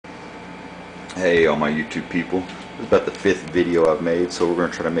Hey, all my YouTube people. This is about the 5th video I've made, so we're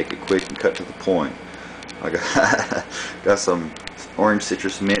going to try to make it quick and cut to the point. I got some orange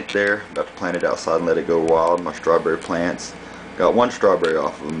citrus mint there. About to plant it outside and let it go wild. My strawberry plants. Got one strawberry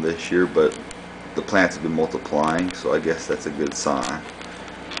off of them this year, but the plants have been multiplying, so I guess that's a good sign.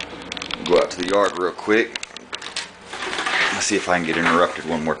 Go out to the yard real quick. Let's see if I can get interrupted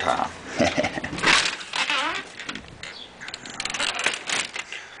one more time.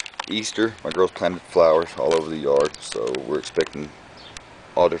 Easter, my girls planted flowers all over the yard, so we're expecting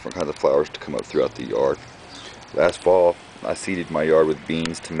all different kinds of flowers to come up throughout the yard. Last fall, I seeded my yard with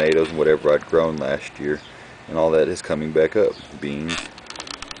beans, tomatoes, and whatever I'd grown last year, and all that is coming back up. Beans,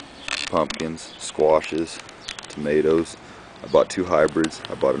 pumpkins, squashes, tomatoes. I bought 2 hybrids.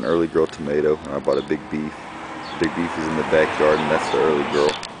 I bought an early girl tomato, and I bought a big beef. The big beef is in the backyard, and that's the early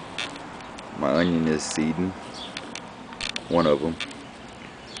girl. My onion is seeding, one of them.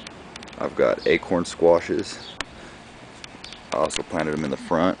 I've got acorn squashes. I also planted them in the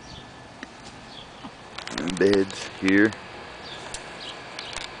front. In beds here,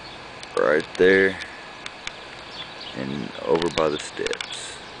 right there, and over by the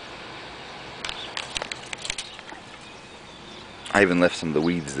steps. I even left some of the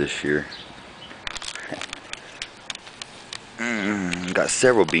weeds this year. Got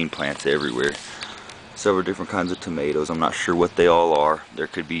several bean plants everywhere. Several different kinds of tomatoes. I'm not sure what they all are. There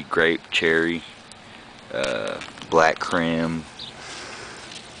could be grape, cherry, black crim,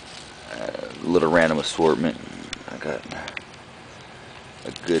 a little random assortment. I got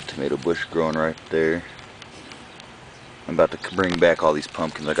a good tomato bush growing right there. I'm about to bring back all these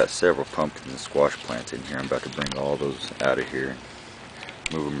pumpkins. I got several pumpkins and squash plants in here. I'm about to bring all those out of here,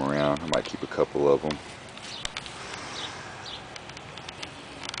 move them around. I might keep a couple of them.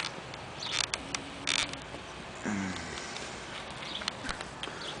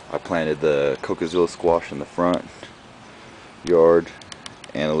 I planted the Cocozilla squash in the front yard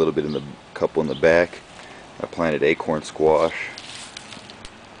and a little bit in the couple in the back. I planted acorn squash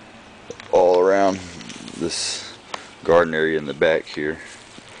all around this garden area in the back here.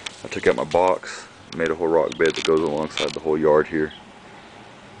 I took out my box, made a whole rock bed that goes alongside the whole yard here.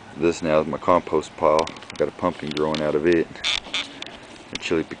 This now is my compost pile. I got a pumpkin growing out of it, a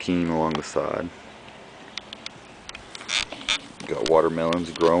chili pekin along the side. Got watermelons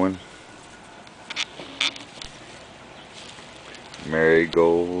growing,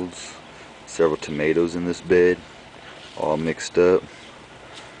 marigolds, several tomatoes in this bed, all mixed up,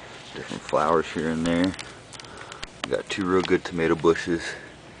 different flowers here and there. Got 2 real good tomato bushes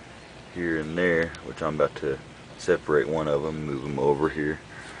here and there, which I'm about to separate one of them, move them over here,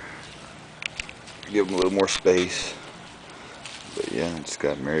 give them a little more space. But yeah, I just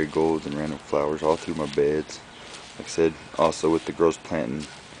got marigolds and random flowers all through my beds. Like I said, also with the girls planting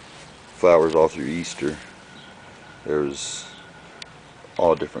flowers all through Easter, there's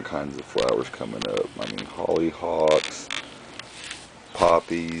all different kinds of flowers coming up. I mean, hollyhocks,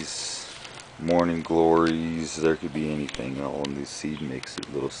 poppies, morning glories, there could be anything all in these seed mixes,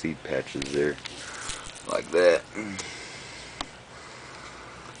 little seed patches there, like that.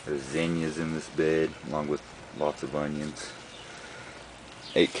 There's zinnias in this bed, along with lots of onions.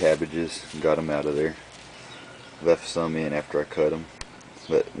 8 cabbages, got them out of there. Left some in after I cut them.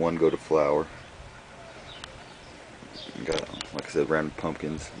 Let one go to flower. Got, like I said, random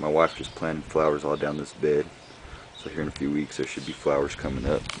pumpkins. My wife just planted flowers all down this bed. So here in a few weeks there should be flowers coming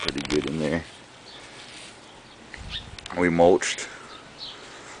up pretty good in there. We mulched.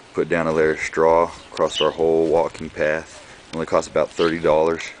 Put down a layer of straw across our whole walking path. It only cost about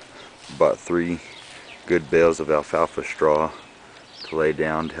 $30. Bought 3 good bales of alfalfa straw to lay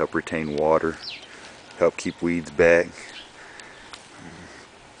down to help retain water. Help keep weeds back.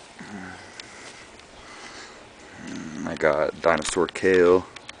 I got dinosaur kale.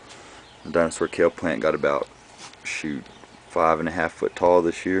 The dinosaur kale plant got about, 5.5 foot tall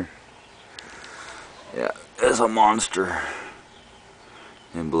this year. Yeah, it's a monster.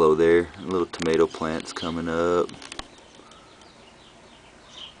 And below there, little tomato plants coming up.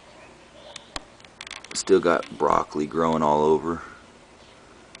 Still got broccoli growing all over.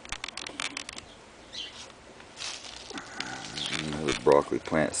 Another broccoli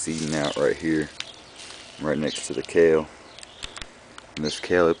plant seeding out right here, right next to the kale. And this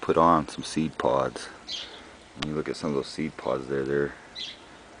kale, I put on some seed pods. When you look at some of those seed pods there, they're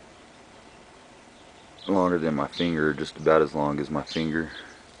longer than my finger, just about as long as my finger.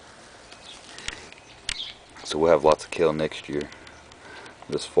 So we'll have lots of kale next year.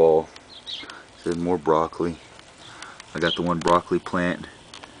 This fall, there's more broccoli. I got the one broccoli plant.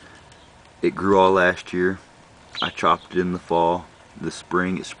 It grew all last year. I chopped it in the fall, this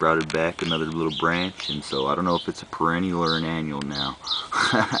spring it sprouted back another little branch, and so I don't know if it's a perennial or an annual now.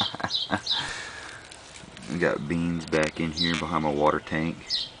 We got beans back in here behind my water tank.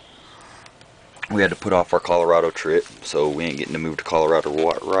 We had to put off our Colorado trip, so we ain't getting to move to Colorado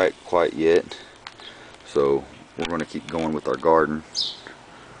right quite yet. So we're going to keep going with our garden.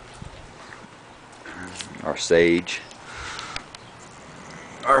 Our sage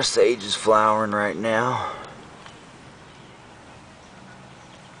is flowering right now.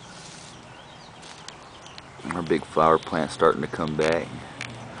 Our big flower plant's starting to come back.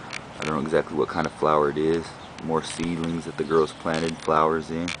 I don't know exactly what kind of flower it is. More seedlings that the girls planted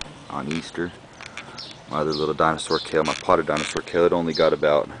flowers in on Easter. My other little dinosaur kale, my potted dinosaur kale, it only got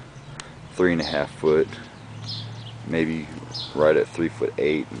about 3.5 foot. Maybe right at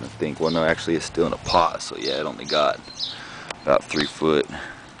 3'8", and I think, well no, actually it's still in a pot, so yeah, it only got about 3 foot.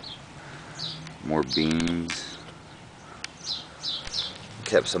 More beans.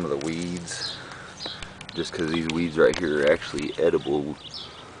 Kept some of the weeds, just because these weeds right here are actually edible,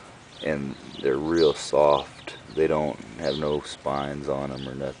 and they're real soft. They don't have no spines on them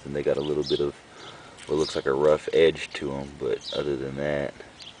or nothing. They got a little bit of what looks like a rough edge to them, but other than that,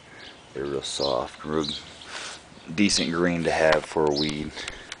 they're real soft, real decent green to have for a weed.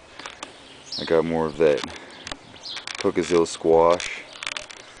 I got more of that Cocozilla squash.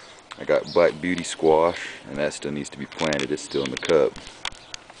 I got Black Beauty squash, and that still needs to be planted. It's still in the cup.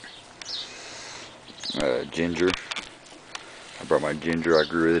 Ginger. I brought my ginger. I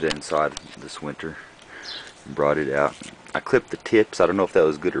grew it inside this winter and brought it out. I clipped the tips. I don't know if that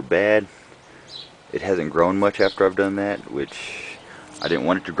was good or bad. It hasn't grown much after I've done that, which I didn't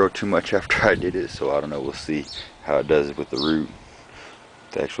want it to grow too much after I did it, so I don't know. We'll see how it does with the root,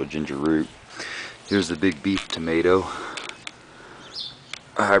 the actual ginger root. Here's the big beef tomato,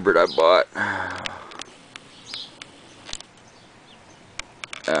 a hybrid I bought.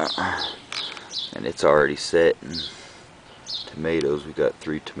 And it's already set. And tomatoes, we got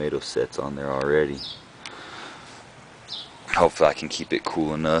 3 tomato sets on there already. Hopefully I can keep it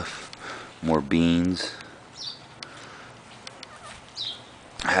cool enough. More beans.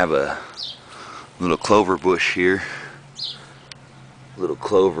 I have a little clover bush here. Little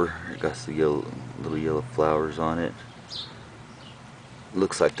clover. It got the little yellow flowers on it.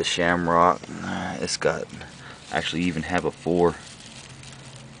 Looks like the shamrock. It's got, actually even have a 4-leaf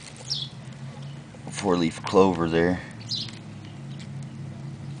clover there.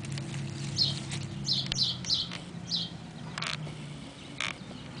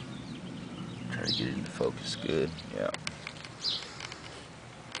 Try to get it into focus good. Yeah.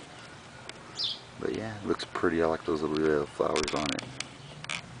 But yeah, it looks pretty. I like those little yellow flowers on it.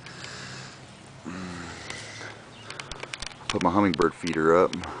 Put my hummingbird feeder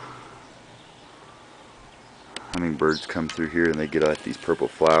up. Hummingbirds come through here and they get at these purple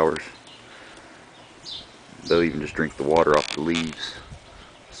flowers. They'll even just drink the water off the leaves.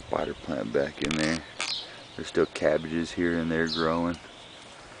 Spider plant back in there. There's still cabbages here and there growing.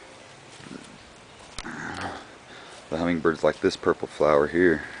 The hummingbirds like this purple flower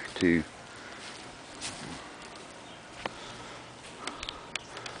here too.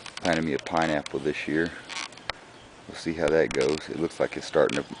 Planted me a pineapple this year. We'll see how that goes. It looks like it's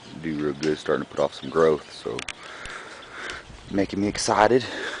starting to do real good, starting to put off some growth, so making me excited.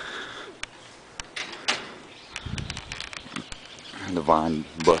 The vine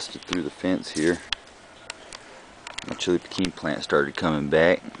busted through the fence here. My chili pecan plant started coming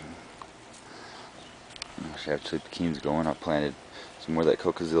back. I should have chili pecans going. I planted some more of that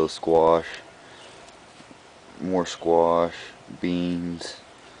Cocozilla squash, more squash, beans,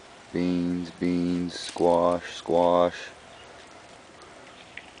 squash,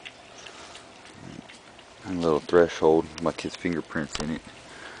 and a little threshold, my kid's fingerprints in it.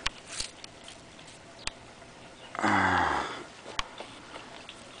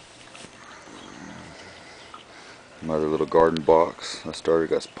 Another little garden box. I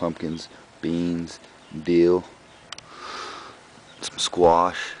got some pumpkins, beans, dill, some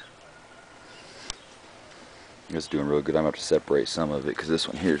squash. It's doing real good. I'm going to have to separate some of it because this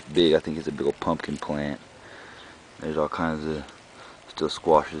one here is big. I think it's a big old pumpkin plant. There's all kinds of still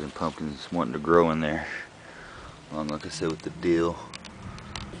squashes and pumpkins wanting to grow in there. Like I said, with the dill,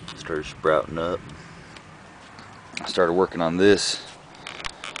 started sprouting up. I started working on this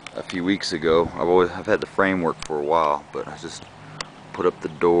a few weeks ago. I've had the framework for a while, but I just put up the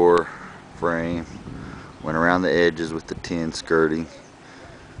door frame, went around the edges with the tin skirting.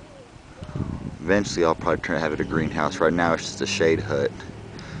 Eventually I'll probably try to have it a greenhouse. Right now it's just a shade hut.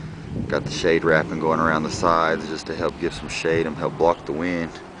 Got the shade wrapping going around the sides just to help give some shade and help block the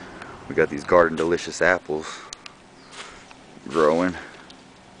wind. We got these Garden Delicious apples growing.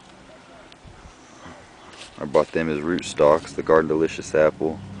 I bought them as rootstocks, the Garden Delicious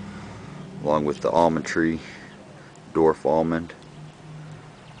apple, along with the almond tree, dwarf almond.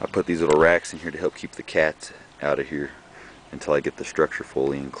 I put these little racks in here to help keep the cats out of here until I get the structure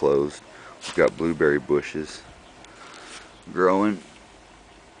fully enclosed. We've got blueberry bushes growing,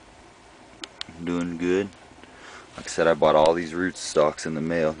 doing good. Like I said, I bought all these rootstocks in the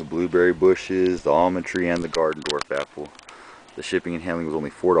mail. The blueberry bushes, the almond tree, and the garden dwarf apple. The shipping and handling was only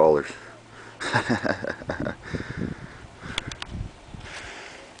 $4.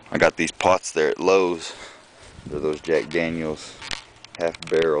 I got these pots there at Lowe's. They're those Jack Daniels half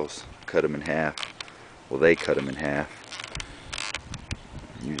barrels. Cut them in half. Well, they cut them in half.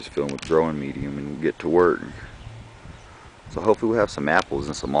 You just fill them with growing medium and get to work. So hopefully we'll have some apples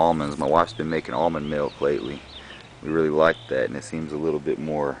and some almonds. My wife's been making almond milk lately. We really like that, and it seems a little bit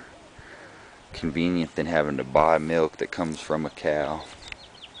more convenient than having to buy milk that comes from a cow.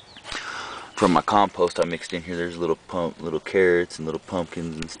 From my compost I mixed in here, there's little carrots and little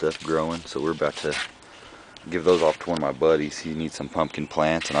pumpkins and stuff growing. So we're about to give those off to one of my buddies. He needs some pumpkin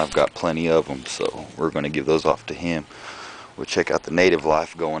plants, and I've got plenty of them, so we're going to give those off to him. We'll check out the native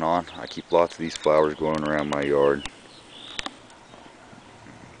life going on. I keep lots of these flowers growing around my yard.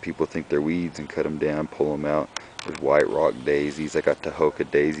 People think they're weeds and cut them down, pull them out. There's white rock daisies. I got Tahoka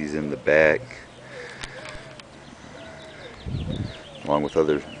daisies in the back, along with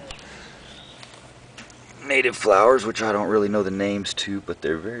other native flowers, which I don't really know the names to, but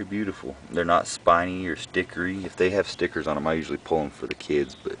they're very beautiful. They're not spiny or stickery. If they have stickers on them, I usually pull them for the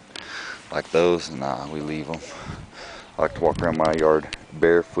kids, but like those, nah, we leave them. I like to walk around my yard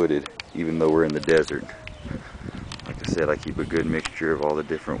barefooted, even though we're in the desert. Like I said, I keep a good mixture of all the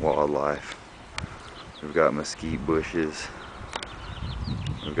different wildlife. We've got mesquite bushes.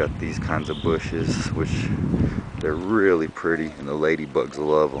 We've got these kinds of bushes, which they're really pretty, and the ladybugs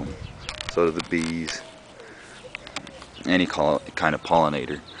love them. So do the bees. Any kind of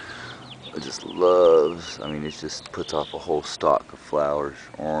pollinator. It just loves, I mean, it just puts off a whole stock of flowers.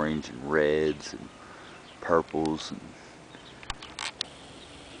 Orange and reds and purples. And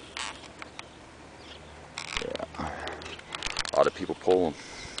yeah. A lot of people pull them.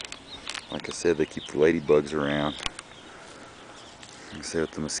 Like I said, they keep the ladybugs around. Like I said,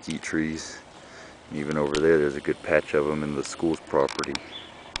 with the mesquite trees. And even over there, there's a good patch of them in the school's property.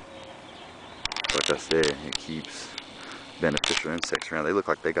 Like I said, it keeps beneficial insects around. They look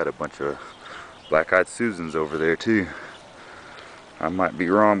like they got a bunch of black-eyed Susans over there too. I might be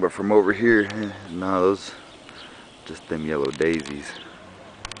wrong, but from over here, no, those just them yellow daisies.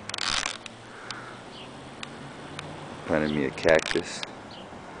 Planted me a cactus.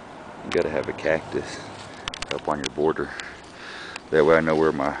 You gotta have a cactus up on your border. That way I know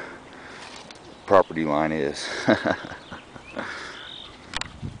where my property line is.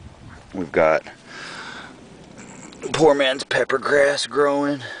 We've got poor man's pepper grass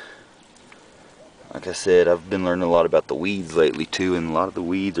growing. Like I said, I've been learning a lot about the weeds lately too, and a lot of the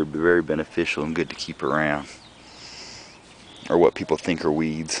weeds are very beneficial and good to keep around. Or what people think are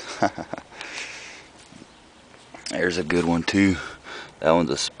weeds. There's a good one too. That one's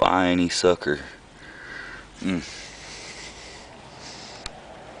a spiny sucker. Like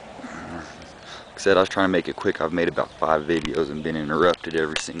I said, I was trying to make it quick. I've made about 5 videos and been interrupted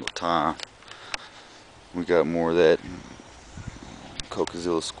every single time. We got more of that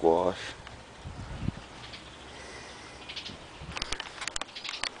Cocozilla squash.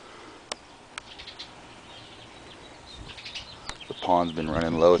 The pond's been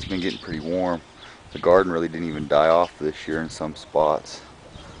running low. It's been getting pretty warm. The garden really didn't even die off this year in some spots.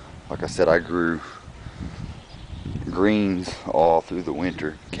 Like I said, I grew greens all through the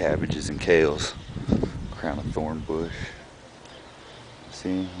winter. Cabbages and kales. Crown of thorn bush.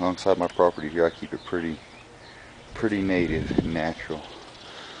 See, alongside my property here, I keep it pretty native and natural.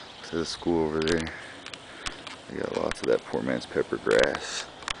 To the school over there, I got lots of that poor man's pepper grass.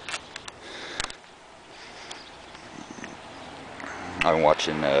 I'm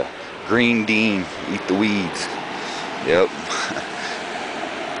watching Green Dean eat the weeds. Yep.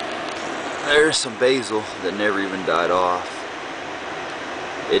 There's some basil that never even died off.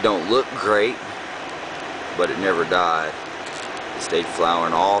 It don't look great, but it never died. It stayed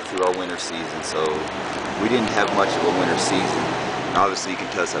flowering all through our winter season, so we didn't have much of a winter season. And obviously you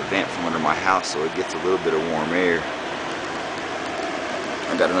can tell it's a vent from under my house, so it gets a little bit of warm air.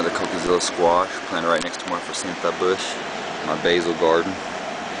 I got another Cocozilla squash planted right next to my Forsythia bush. My basil garden.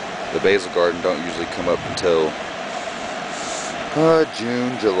 The basil garden don't usually come up until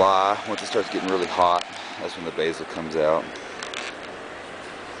June, July. Once it starts getting really hot, that's when the basil comes out.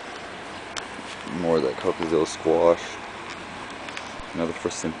 More of that Cocozilla squash. Another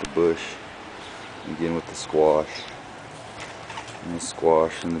placenta bush. Again with the squash. And the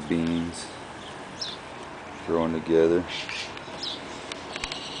squash and the beans growing together.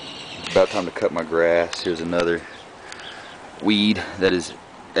 It's about time to cut my grass. Here's another weed that is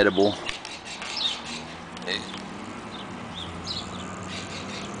edible.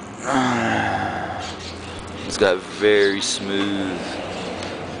 It's got very smooth.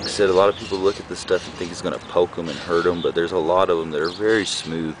 Like I said, a lot of people look at this stuff and think it's going to poke them and hurt them, but there's a lot of them that are very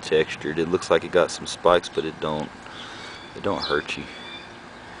smooth textured. It looks like it got some spikes, but it don't hurt you.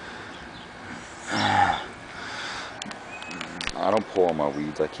 I don't pull all my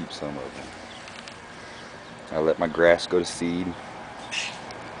weeds, I keep some of them. I let my grass go to seed.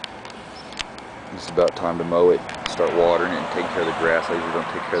 It's about time to mow it, start watering it, and take care of the grass. I usually don't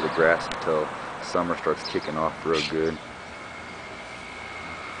take care of the grass until summer starts kicking off real good.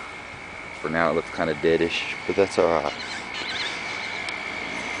 For now it looks kind of deadish, but that's alright.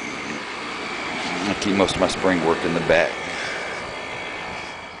 I keep most of my spring work in the back.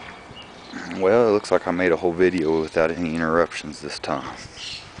 Well, it looks like I made a whole video without any interruptions this time.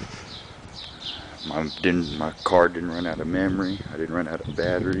 My card didn't run out of memory. I didn't run out of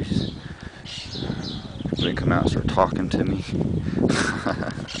batteries. People didn't come out and start talking to me.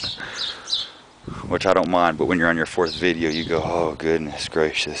 Which I don't mind, but when you're on your 4th video, you go, oh goodness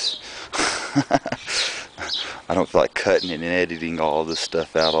gracious. I don't feel like cutting it and editing all this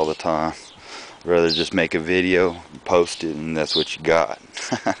stuff out all the time. I'd rather just make a video, post it, and that's what you got.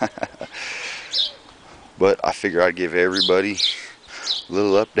 But I figure I'd give everybody a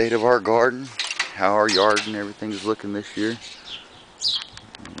little update of our garden, how our yard and everything is looking this year.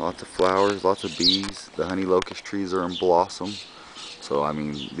 Lots of flowers, lots of bees. The honey locust trees are in blossom. So I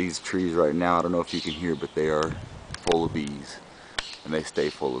mean, these trees right now, I don't know if you can hear, but they are full of bees. And they stay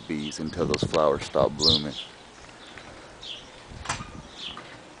full of bees until those flowers stop blooming.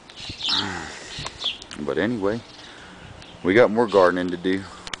 But anyway, we got more gardening to do.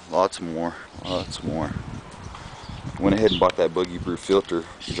 Lots more. Went ahead and bought that Boogie Brew filter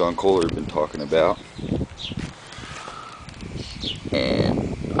John Kohler had been talking about.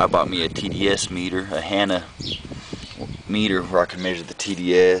 And I bought me a TDS meter, a Hanna meter, where I can measure the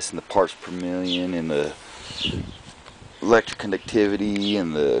TDS and the parts per million and the electric conductivity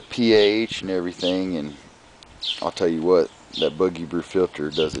and the pH and everything. And I'll tell you what, that Boogie Brew filter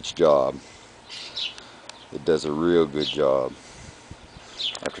does its job. It does a real good job.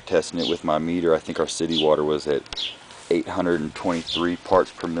 After testing it with my meter, I think our city water was at 823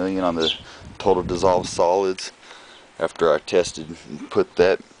 parts per million on the total dissolved solids. After I tested and put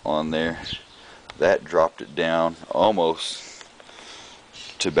that on there, that dropped it down almost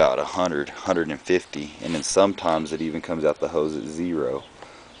to about 100, 150, and then sometimes it even comes out the hose at 0.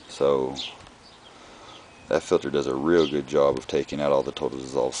 So that filter does a real good job of taking out all the total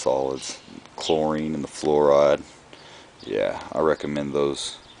dissolved solids, chlorine and the fluoride. Yeah, I recommend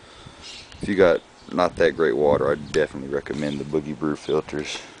those. If you got not that great water, I definitely recommend the Boogie Brew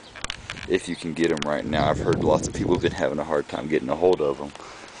filters if you can get them right now. I've heard lots of people have been having a hard time getting a hold of them.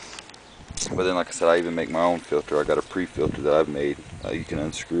 But then, like I said, I even make my own filter. I got a pre-filter that I've made. You can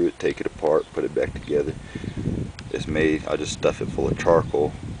unscrew it, take it apart, put it back together. It's made, I just stuff it full of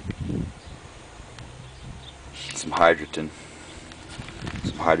charcoal, some hydrogen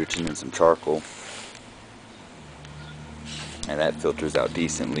and some charcoal, and that filters out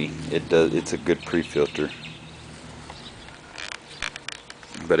decently. It's a good pre-filter.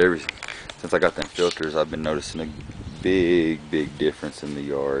 But since I got them filters, I've been noticing a big difference in the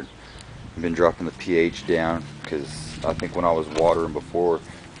yard. I've been dropping the pH down, because I think when I was watering before,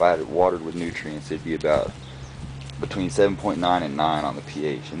 if I had it watered with nutrients, it'd be about between 7.9 and 9 on the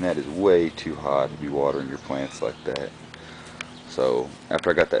pH, and that is way too high to be watering your plants like that. So after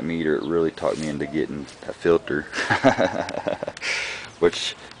I got that meter, it really talked me into getting a filter.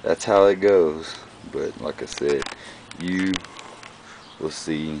 Which, that's how it goes. But like I said, you will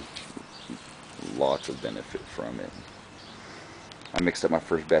see lots of benefit from it. I mixed up my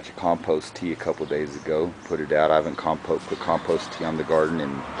first batch of compost tea a couple days ago, put it out. I haven't put compost tea on the garden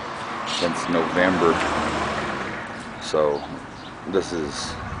since November. So this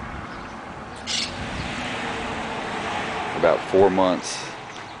is about 4 months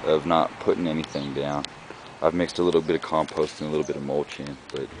of not putting anything down. I've mixed a little bit of compost and a little bit of mulch in,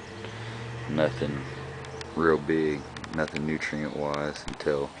 but nothing real big, nothing nutrient wise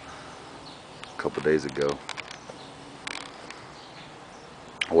until a couple days ago.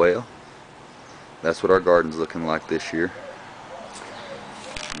 Well, that's what our garden's looking like this year.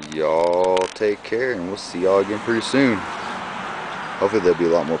 Y'all take care, and we'll see y'all again pretty soon. Hopefully there'll be a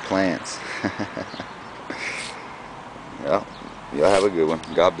lot more plants. Yeah. Y'all have a good one.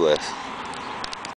 God bless.